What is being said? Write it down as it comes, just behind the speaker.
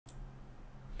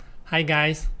Hi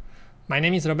guys, my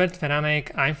name is Robert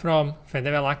Feranek, I'm from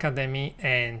Fedevel Academy,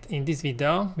 and in this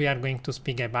video we are going to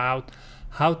speak about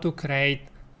how to create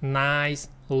nice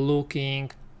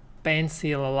looking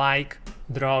pencil-like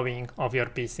drawing of your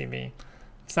PCB.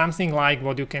 Something like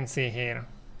what you can see here.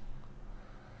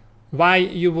 Why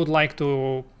you would like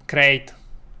to create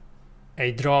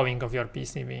a drawing of your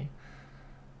PCB?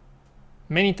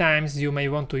 Many times you may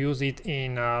want to use it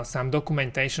in some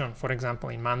documentation, for example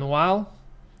in manual,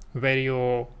 where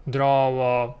you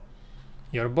draw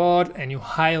your board and you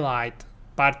highlight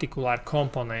particular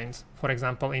components. For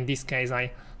example, in this case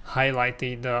I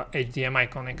highlighted the HDMI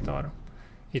connector.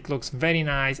 It looks very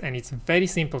nice and it's very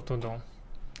simple to do.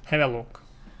 Have a look.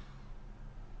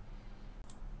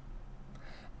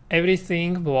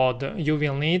 Everything what you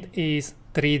will need is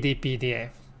 3D PDF.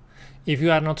 If you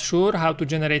are not sure how to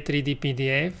generate 3D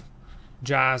PDF,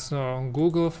 just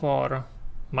Google for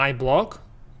my blog,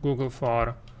 Google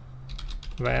for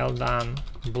well done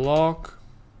blog,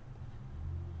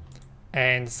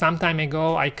 and some time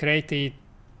ago I created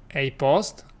a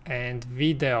post and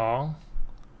video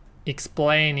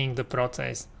explaining the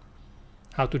process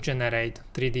how to generate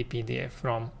 3D PDF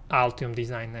from Altium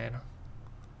Designer.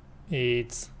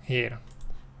 It's here.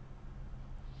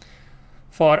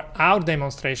 For our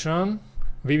demonstration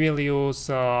we will use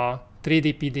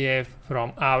 3D PDF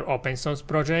from our open source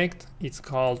project. It's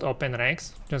called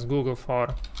OpenRex. Just Google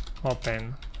for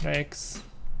OpenRex.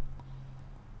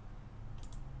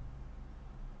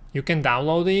 You can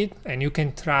download it and you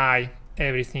can try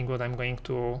everything what I'm going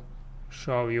to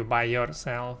show you by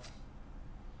yourself.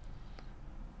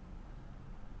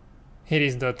 Here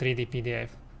is the 3D PDF,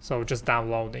 so just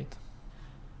download it.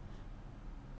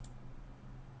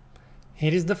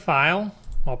 Here is the file,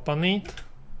 open it.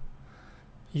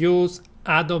 Use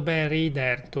Adobe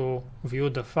Reader to view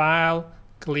the file,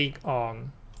 click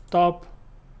on top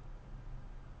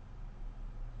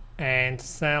and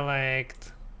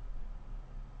select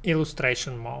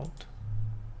illustration mode.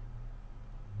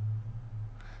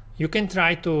 You can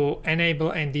try to enable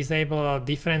and disable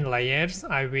different layers.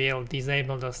 I will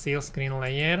disable the seal screen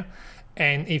layer,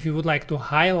 and if you would like to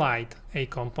highlight a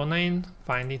component,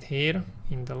 find it here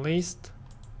in the list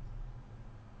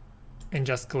and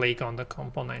just click on the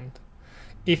component.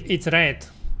 If it's red,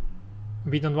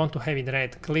 we don't want to have it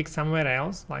red, click somewhere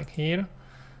else like here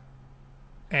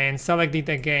and select it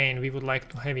again. We would like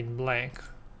to have it black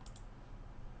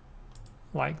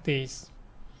like this.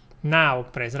 Now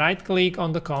press right click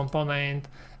on the component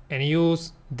and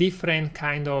use different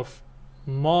kind of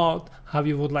mode how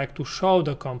you would like to show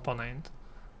the component.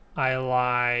 I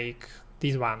like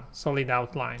this one, solid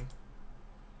outline.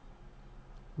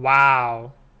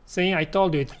 Wow, see, I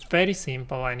told you it's very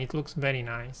simple and it looks very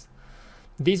nice.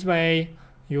 This way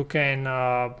you can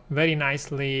very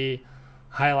nicely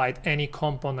highlight any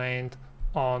component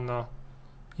on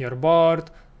your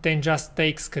board, then just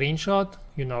take screenshot,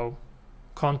 you know,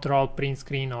 Control print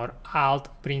screen or Alt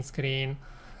print screen,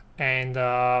 and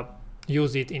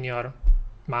use it in your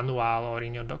manual or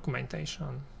in your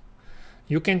documentation.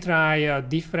 You can try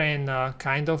different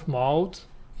kind of modes.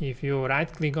 If you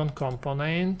right click on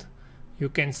component, you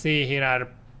can see here are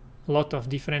a lot of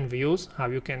different views how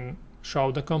you can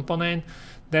show the component.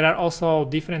 There are also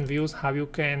different views how you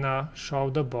can show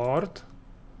the board.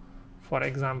 For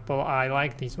example, I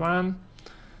like this one.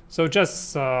 So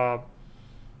just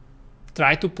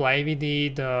try to play with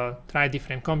it, try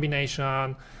different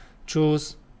combination,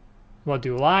 choose what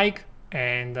you like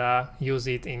and use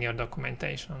it in your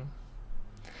documentation.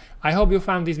 I hope you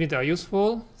found this video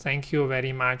useful. Thank you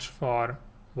very much for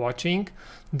watching.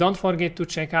 Don't forget to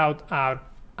check out our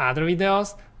other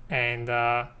videos and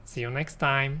see you next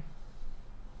time.